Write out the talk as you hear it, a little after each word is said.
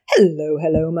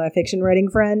Hello, my fiction writing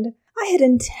friend. I had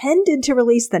intended to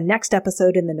release the next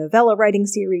episode in the novella writing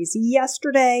series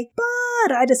yesterday,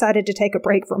 but I decided to take a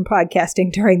break from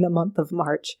podcasting during the month of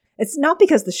March. It's not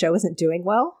because the show isn't doing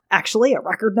well. Actually, a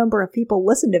record number of people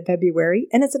listened in February,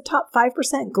 and it's a top 5%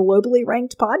 globally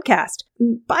ranked podcast.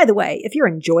 By the way, if you're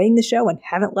enjoying the show and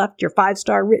haven't left your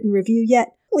 5-star written review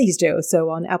yet, please do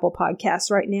so on Apple Podcasts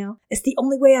right now. It's the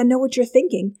only way I know what you're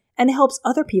thinking, and it helps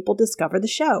other people discover the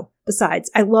show. Besides,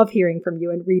 I love hearing from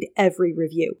you and read every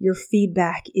review. Your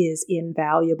feedback is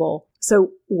invaluable.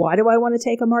 So why do I want to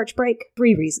take a March break?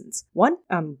 3 reasons. 1,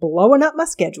 I'm blowing up my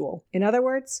schedule. In other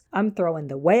words, I'm throwing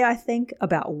the way I think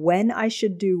about when I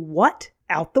should do what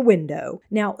out the window.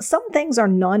 Now, some things are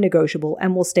non-negotiable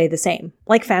and will stay the same,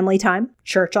 like family time,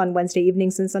 church on Wednesday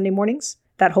evenings and Sunday mornings,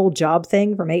 that whole job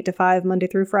thing from 8 to 5, Monday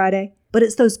through Friday. But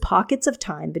it's those pockets of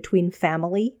time between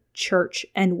family, church,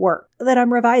 and work that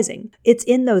I'm revising. It's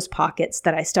in those pockets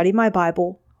that I study my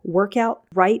Bible, work out,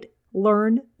 write,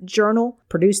 learn, journal,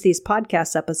 produce these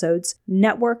podcast episodes,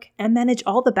 network, and manage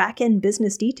all the back-end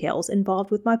business details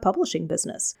involved with my publishing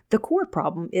business. The core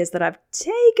problem is that I've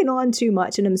taken on too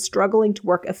much and am struggling to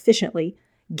work efficiently,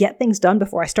 get things done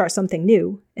before I start something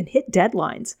new, and hit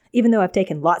deadlines. Even though I've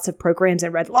taken lots of programs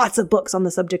and read lots of books on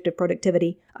the subject of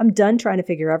productivity, I'm done trying to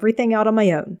figure everything out on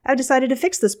my own. I've decided to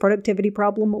fix this productivity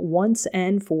problem once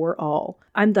and for all.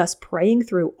 I'm thus praying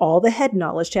through all the head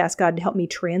knowledge to ask God to help me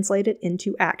translate it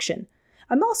into action.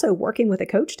 I'm also working with a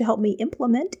coach to help me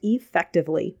implement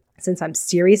effectively. Since I'm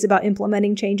serious about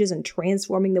implementing changes and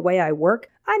transforming the way I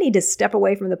work, I need to step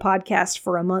away from the podcast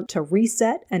for a month to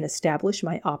reset and establish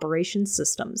my operations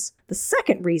systems. The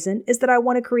second reason is that I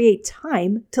want to create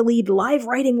time to lead live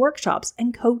writing workshops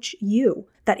and coach you.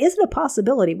 That isn't a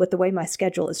possibility with the way my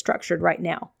schedule is structured right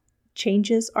now.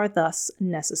 Changes are thus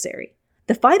necessary.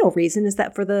 The final reason is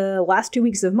that for the last 2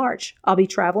 weeks of March, I'll be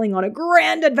traveling on a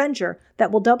grand adventure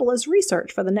that will double as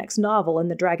research for the next novel in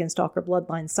the Dragonstalker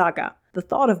Bloodline saga. The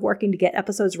thought of working to get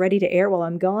episodes ready to air while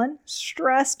I'm gone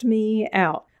stressed me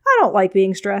out. I don't like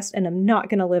being stressed, and I'm not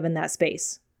going to live in that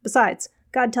space. Besides,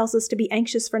 God tells us to be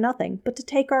anxious for nothing, but to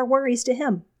take our worries to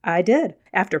Him. I did.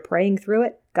 After praying through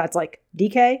it, God's like,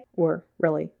 DK, or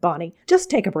really, Bonnie, just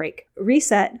take a break.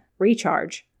 Reset,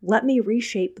 recharge. Let me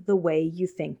reshape the way you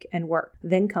think and work.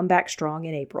 Then come back strong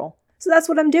in April. So that's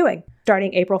what I'm doing.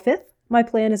 Starting April 5th, my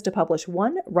plan is to publish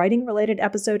 1 writing-related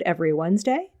episode every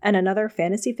Wednesday and another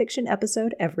fantasy fiction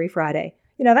episode every Friday.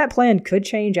 You know, that plan could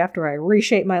change after I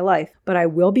reshape my life, but I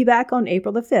will be back on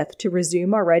April the 5th to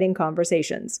resume our writing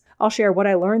conversations. I'll share what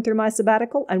I learned through my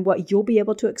sabbatical and what you'll be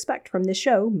able to expect from this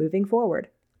show moving forward.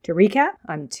 To recap,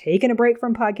 I'm taking a break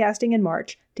from podcasting in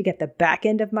March to get the back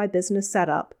end of my business set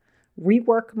up,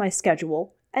 rework my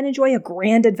schedule, and enjoy a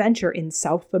grand adventure in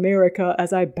South America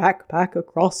as I backpack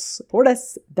across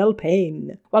Torres del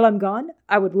Paine. While I'm gone,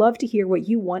 I would love to hear what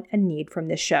you want and need from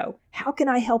this show. How can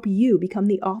I help you become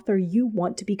the author you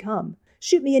want to become?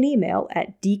 Shoot me an email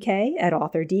at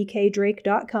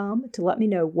dk@authordkdrake.com to let me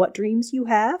know what dreams you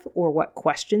have or what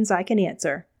questions I can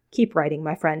answer. Keep writing,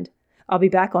 my friend. I'll be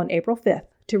back on April 5th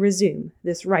to resume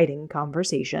this writing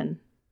conversation.